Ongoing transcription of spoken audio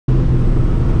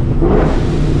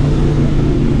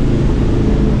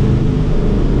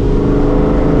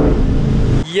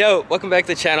Yo, welcome back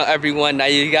to the channel, everyone. Now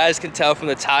you guys can tell from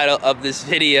the title of this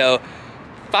video,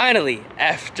 finally,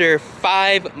 after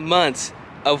 5 months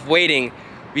of waiting,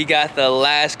 we got the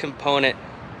last component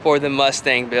for the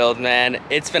Mustang build, man.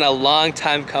 It's been a long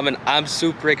time coming. I'm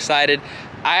super excited.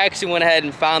 I actually went ahead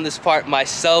and found this part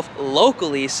myself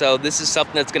locally, so this is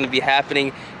something that's going to be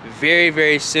happening very,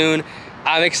 very soon.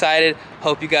 I'm excited.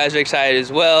 Hope you guys are excited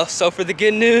as well. So for the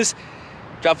good news,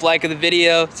 drop a like of the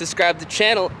video, subscribe to the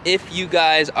channel if you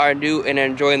guys are new and are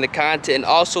enjoying the content, and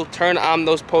also turn on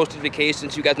those post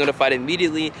notifications so you guys notified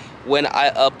immediately when I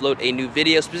upload a new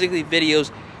video, specifically videos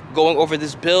going over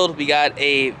this build. We got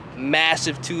a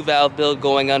massive 2-valve build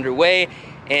going underway,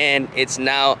 and it's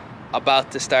now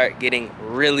about to start getting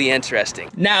really interesting.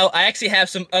 Now, I actually have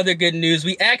some other good news.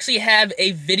 We actually have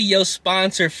a video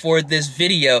sponsor for this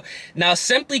video. Now,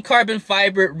 Simply Carbon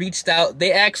Fiber reached out.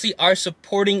 They actually are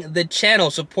supporting the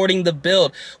channel, supporting the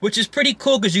build, which is pretty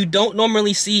cool because you don't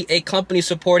normally see a company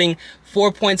supporting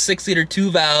 4.6 liter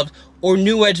 2-valves or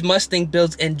new edge Mustang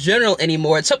builds in general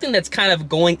anymore. It's something that's kind of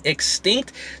going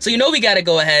extinct. So you know we gotta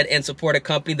go ahead and support a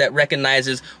company that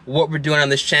recognizes what we're doing on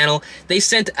this channel. They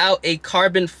sent out a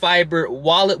carbon fiber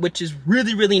wallet, which is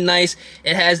really, really nice.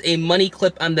 It has a money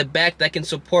clip on the back that can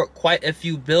support quite a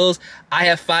few bills. I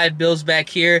have 5 bills back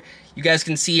here. You guys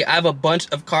can see I have a bunch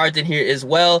of cards in here as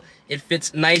well. It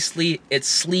fits nicely, it's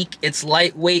sleek, it's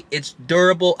lightweight, it's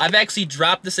durable. I've actually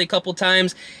dropped this a couple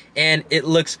times and it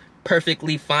looks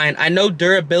perfectly fine. I know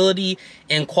durability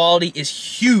and quality is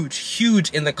huge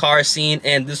in the car scene,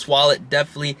 and this wallet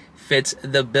definitely fits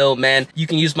the bill, man. You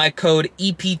can use my code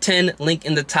EP10, link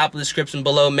in the top of the description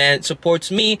below, man. It supports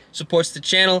me, supports the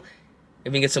channel,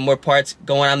 and we can get some more parts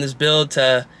going on this build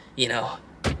to, you know,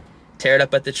 tear it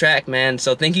up at the track, man.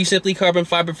 So thank you, Simply Carbon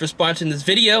Fiber, for sponsoring this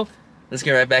video. Let's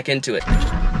get right back into it.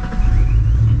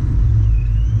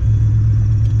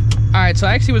 Alright, so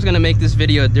I actually was going to make this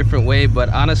video a different way, but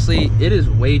honestly, it is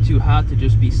way too hot to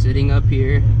just be sitting up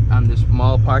here on this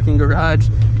small parking garage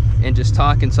and just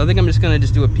talking. So I think I'm just going to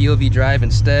do a POV drive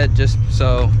instead, just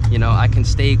so, you know, I can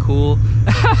stay cool.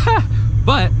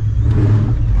 But,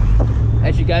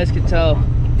 as you guys can tell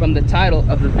from the title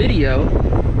of the video,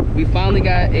 we finally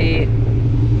got a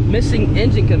missing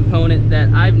engine component that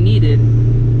I've needed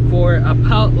for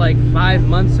about like 5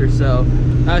 months or so.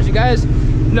 Now, as you guys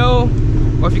know,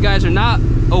 or if you guys are not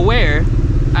aware,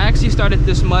 I actually started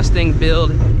this Mustang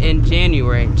build in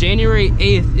January. January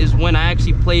 8th is when I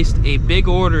actually placed a big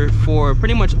order for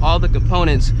pretty much all the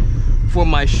components for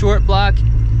my short block,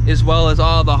 as well as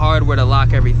all the hardware to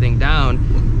lock everything down.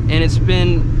 And it's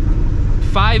been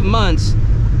 5 months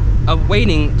of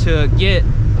waiting to get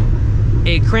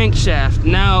a crankshaft.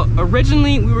 Now,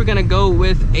 originally we were gonna go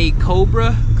with a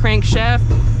Cobra crankshaft,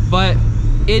 but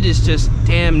it is just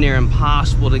damn near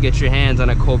impossible to get your hands on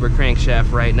a Cobra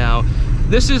crankshaft right now.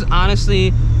 This is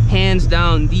honestly, hands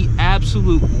down, the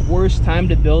absolute worst time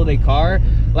to build a car.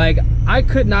 Like, I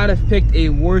could not have picked a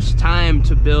worse time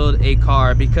to build a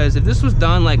car, because if this was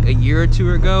done like a year or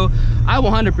two ago, I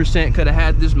 100% could have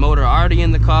had this motor already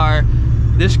in the car.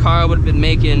 This car would have been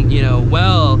making, you know,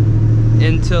 well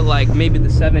into like maybe the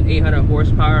 700-800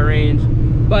 horsepower range.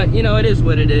 But, you know, it is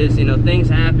what it is. You know, things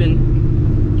happen,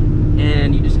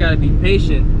 and you just gotta be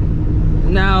patient.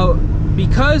 Now,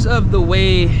 because of the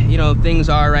way, you know, things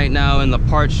are right now and the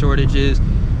part shortages,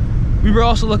 we were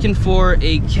also looking for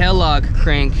a Kellogg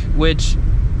Crank, which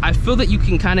I feel that you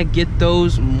can kind of get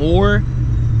those more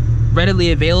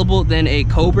readily available than a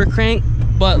Cobra crank.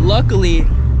 But luckily,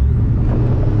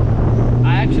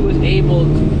 I actually was able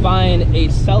to find a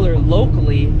seller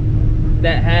locally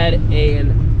that had a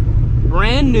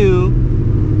brand new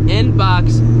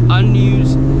in-box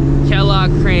unused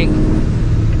Kellogg Crank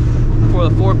for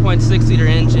the 4.6 liter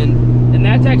engine, and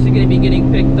that's actually going to be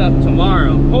getting picked up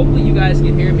tomorrow. Hopefully you guys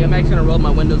can hear me. I'm actually going to roll my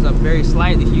windows up very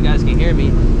slightly so you guys can hear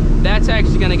me. That's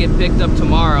actually going to get picked up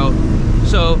tomorrow,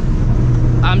 so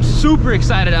I'm super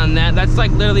excited on that. That's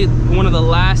like literally one of the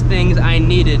last things I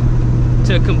needed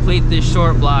to complete this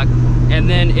short block, and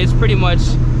then it's pretty much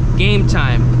game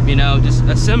time, you know, just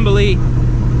assembly,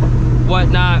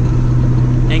 whatnot,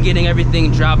 and getting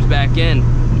everything dropped back in.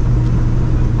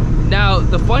 Now,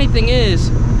 the funny thing is,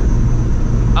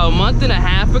 a month and a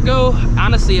half ago,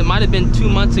 honestly, it might have been 2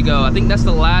 months ago, I think that's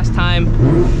the last time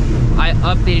I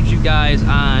updated you guys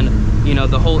on, you know,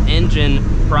 the whole engine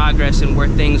progress and where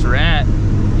things were at,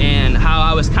 and how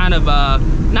I was kind of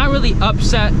not really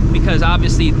upset, because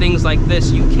obviously things like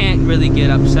this you can't really get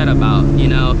upset about, you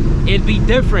know. It'd be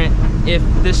different if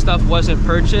this stuff wasn't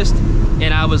purchased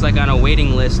and I was like on a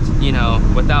waiting list, you know,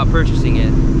 without purchasing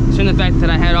it. So in the fact that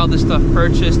I had all this stuff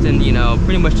purchased and, you know,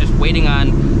 pretty much just waiting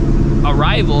on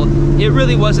arrival, it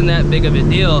really wasn't that big of a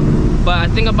deal. But I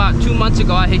think about 2 months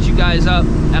ago, I hit you guys up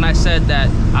and I said that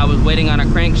I was waiting on a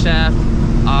crankshaft.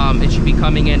 It should be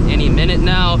coming in any minute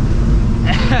now.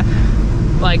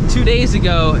 Like 2 days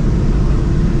ago,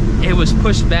 it was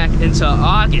pushed back into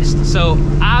August. So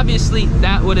obviously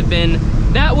that would have been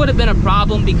a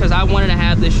problem, because I wanted to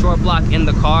have this short block in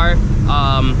the car,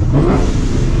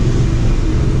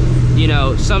 you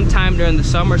know, sometime during the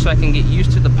summer, so I can get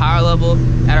used to the power level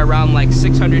at around like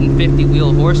 650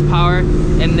 wheel horsepower,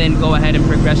 and then go ahead and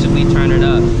progressively turn it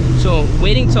up. So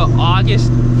waiting till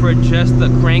August for just the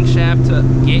crankshaft to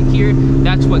get here,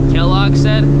 that's what Kellogg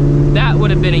said, that would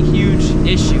have been a huge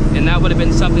issue, and that would have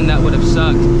been something that would have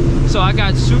sucked. So I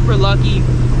got super lucky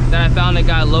that I found a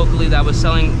guy locally that was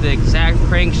selling the exact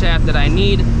crankshaft that I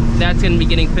need. That's gonna be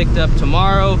getting picked up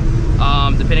tomorrow.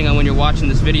 Depending on when you're watching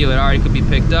this video, it already could be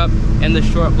picked up. And the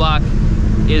short block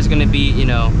is gonna be, you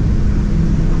know,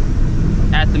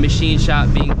 at the machine shop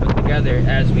being put together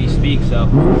as we speak. So,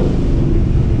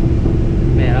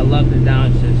 man, I love the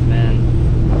downshift, man.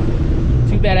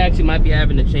 Too bad I actually might be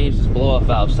having to change this blow-off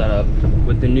valve setup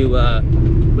with the new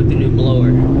blower.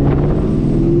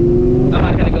 I'm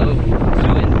not gonna go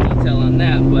too in detail on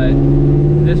that, but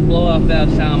this blow-off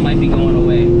valve sound might be going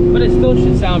away. But it still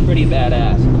should sound pretty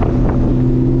badass.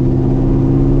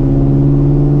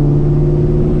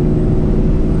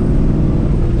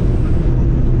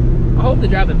 I hope the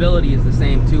drivability is the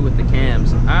same too with the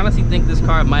cams. I honestly think this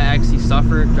car might actually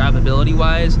suffer drivability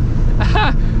wise,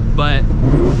 but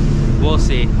we'll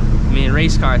see. I mean,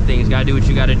 race car things, gotta do what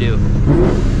you gotta do.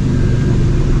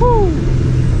 Whew.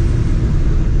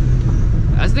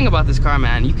 That's the thing about this car,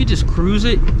 man. You could just cruise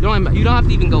it. You don't have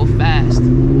to even go fast.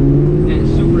 And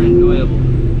it's super enjoyable.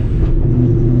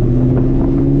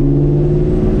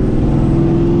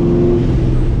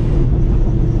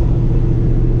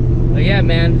 But yeah,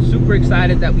 man, super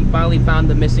excited that we finally found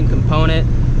the missing component.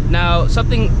 Now,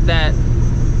 something that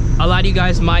a lot of you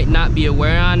guys might not be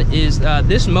aware on is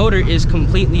this motor is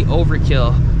completely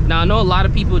overkill. Now, I know a lot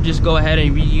of people just go ahead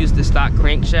and reuse the stock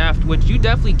crankshaft, which you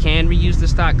definitely can reuse the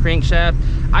stock crankshaft.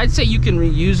 I'd say you can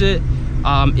reuse it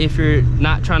if you're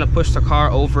not trying to push the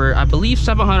car over, I believe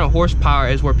 700 horsepower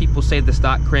is where people say the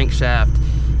stock crankshaft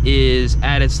is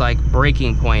at its like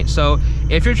breaking point. So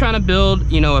if you're trying to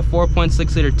build, you know, a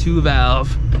 4.6 liter 2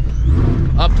 valve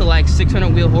up to like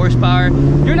 600 wheel horsepower,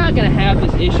 you're not gonna have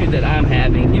this issue that I'm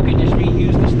having. You can just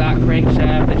reuse the stock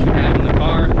crankshaft that you have in the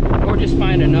car, or just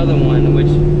find another one, which,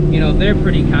 you know, they're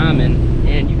pretty common,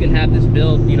 and you can have this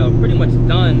build, you know, pretty much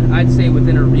done, I'd say,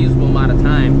 within a reasonable amount of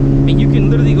time. And you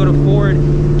can literally go to Ford,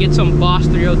 get some Boss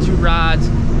 302 rods,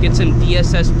 get some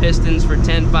DSS pistons for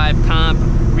 10.5 comp,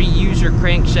 reuse your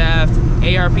crankshaft,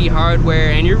 ARP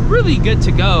hardware, and you're really good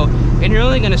to go. And you're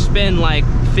only gonna spend like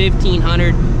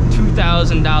 $1,500,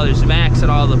 $2,000 max at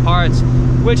all the parts,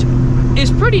 which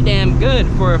is pretty damn good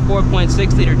for a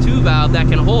 4.6 liter 2 valve that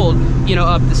can hold, you know,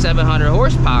 up to 700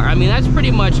 horsepower. I mean, that's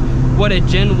pretty much what a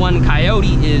Gen 1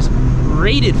 Coyote is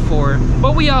rated for,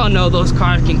 but we all know those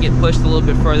cars can get pushed a little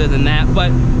bit further than that.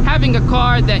 But having a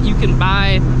car that you can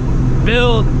buy,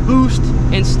 build, boost,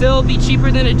 and still be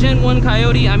cheaper than a Gen 1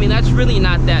 Coyote, I mean, that's really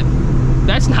not that,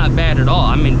 that's not bad at all.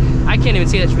 I mean, I can't even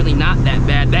say that's really not that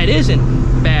bad. That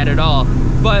isn't bad at all.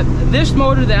 But this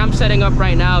motor that I'm setting up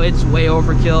right now, it's way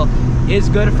overkill. It's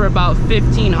good for about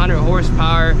 1,500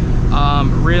 horsepower.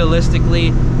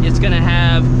 Realistically, it's gonna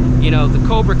have, you know, the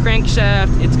Cobra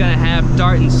crankshaft, it's gonna have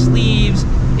Darton sleeves,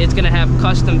 it's gonna have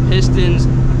custom pistons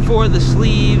for the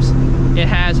sleeves. It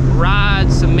has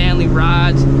rods, some manly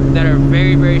rods that are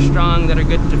very, very strong, that are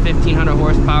good to 1,500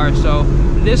 horsepower. So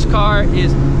this car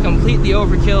is completely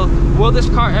overkill. Will this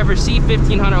car ever see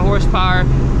 1,500 horsepower?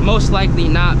 Most likely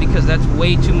not, because that's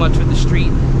way too much for the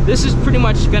street. This is pretty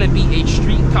much gonna be a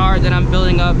street car that I'm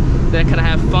building up that can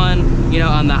have fun, you know,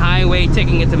 on the highway,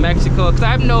 taking it to Mexico. Because I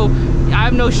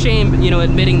have no shame, you know,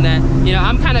 admitting that, you know,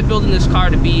 I'm kind of building this car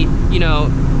to be, you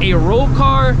know, a roll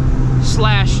car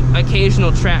slash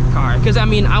occasional track car. Because I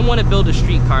mean, I want to build a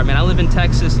street car, man. I live in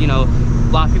Texas, you know,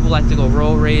 a lot of people like to go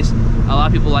road race, a lot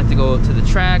of people like to go to the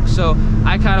track, so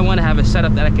I kind of want to have a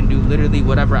setup that I can do literally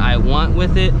whatever I want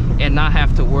with it and not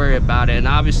have to worry about it. And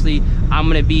obviously I'm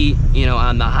going to be, you know,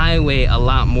 on the highway a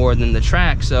lot more than the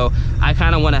track, so I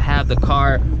kind of want to have the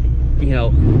car, you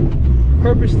know,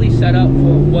 purposely set up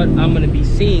for what I'm going to be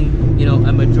seeing, you know,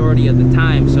 a majority of the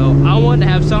time. So I want to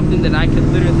have something that I could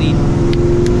literally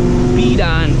beat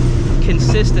on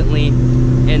consistently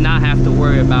and not have to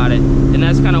worry about it. And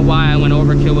that's kind of why I went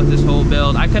overkill with this whole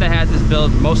build. I could have had this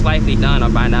build most likely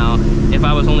done by now if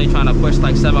I was only trying to push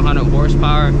like 700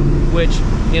 horsepower, which,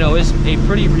 you know, is a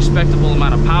pretty respectable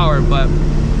amount of power. But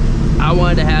I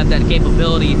wanted to have that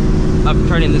capability of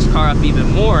turning this car up even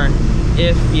more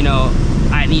if, you know,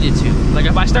 I needed to. Like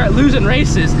if I start losing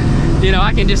races, you know,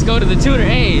 I can just go to the tuner,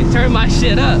 hey, turn my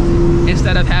shit up,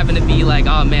 instead of having to be like,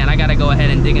 oh man, I gotta go ahead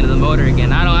and dig into the motor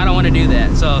again. I don't want to do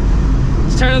that. So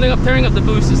turning up the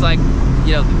boost is like,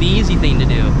 you know, the easy thing to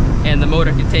do, and the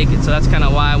motor can take it. So that's kind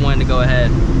of why I wanted to go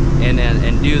ahead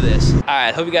and do this. All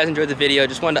right, hope you guys enjoyed the video.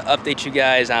 Just wanted to update you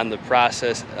guys on the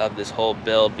process of this whole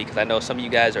build, because I know some of you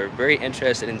guys are very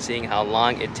interested in seeing how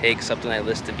long it takes something like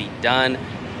this to be done.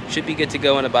 Should be good to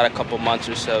go in about a couple months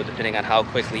or so, depending on how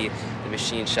quickly the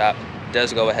machine shop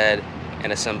does go ahead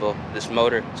and assemble this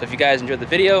motor. So if you guys enjoyed the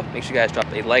video, make sure you guys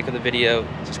drop a like on the video,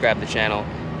 subscribe to the channel,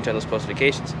 and turn those post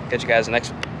notifications. Catch you guys in the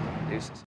next one. Deuces.